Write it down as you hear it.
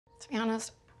To be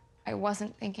honest, I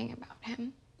wasn't thinking about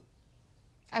him.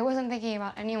 I wasn't thinking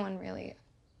about anyone, really.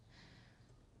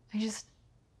 I wanted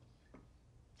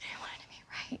to be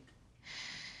right.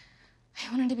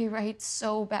 I wanted to be right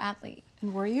so badly.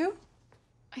 And were you?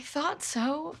 I thought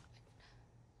so.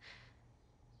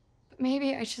 But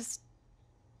maybe I just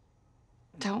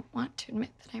don't want to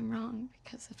admit that I'm wrong,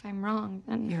 because if I'm wrong,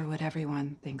 then You're what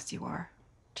everyone thinks you are.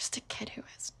 just a kid who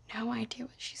has no idea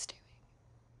what she's doing.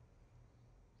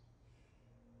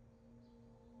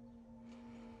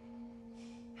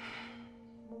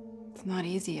 It's not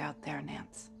easy out there,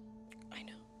 Nance. I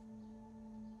know.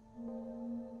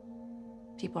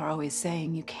 People are always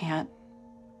saying you can't,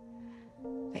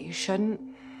 that you shouldn't,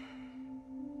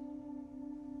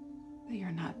 that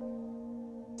you're not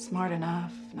smart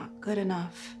enough, not good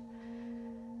enough.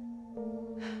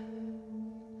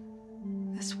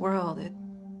 This world, it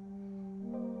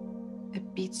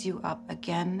beats you up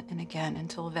again and again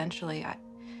until eventually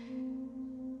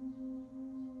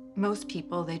most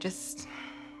people, they just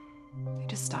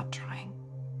stop trying.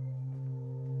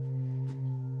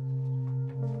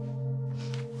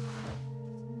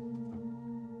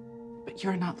 But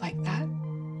you're not like that.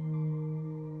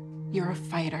 You're a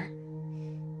fighter.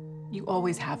 You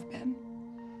always have been.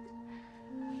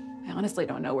 I honestly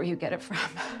don't know where you get it from.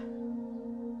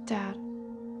 Dad.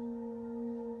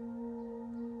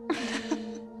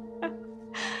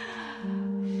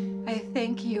 I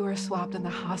think you were swapped in the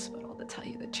hospital, to tell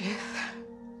you the truth.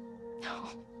 No.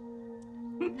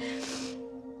 I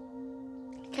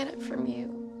get it from you,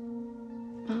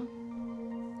 Mom.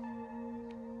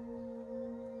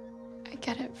 I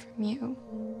get it from you.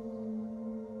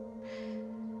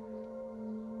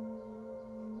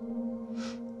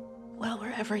 Well,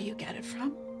 wherever you get it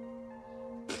from,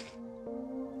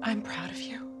 I'm proud of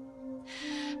you.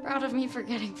 Proud of me for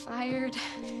getting fired.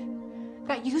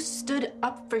 That you stood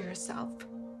up for yourself.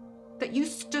 That you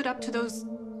stood up to those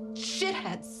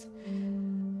shitheads.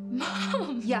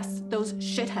 Mom! Yes, those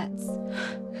shitheads.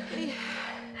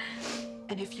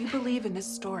 And if you believe in this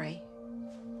story,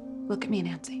 look at me,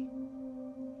 Nancy.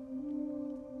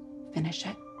 Finish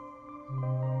it.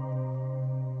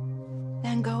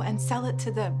 Then go and sell it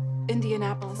to the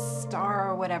Indianapolis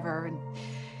Star or whatever. And,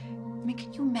 I mean,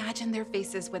 can you imagine their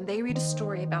faces when they read a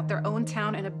story about their own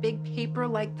town in a big paper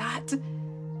like that?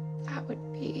 That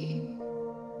would be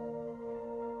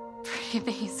pretty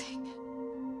amazing.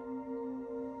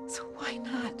 So why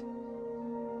not?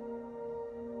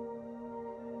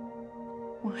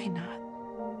 Why not?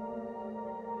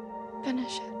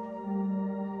 Finish it.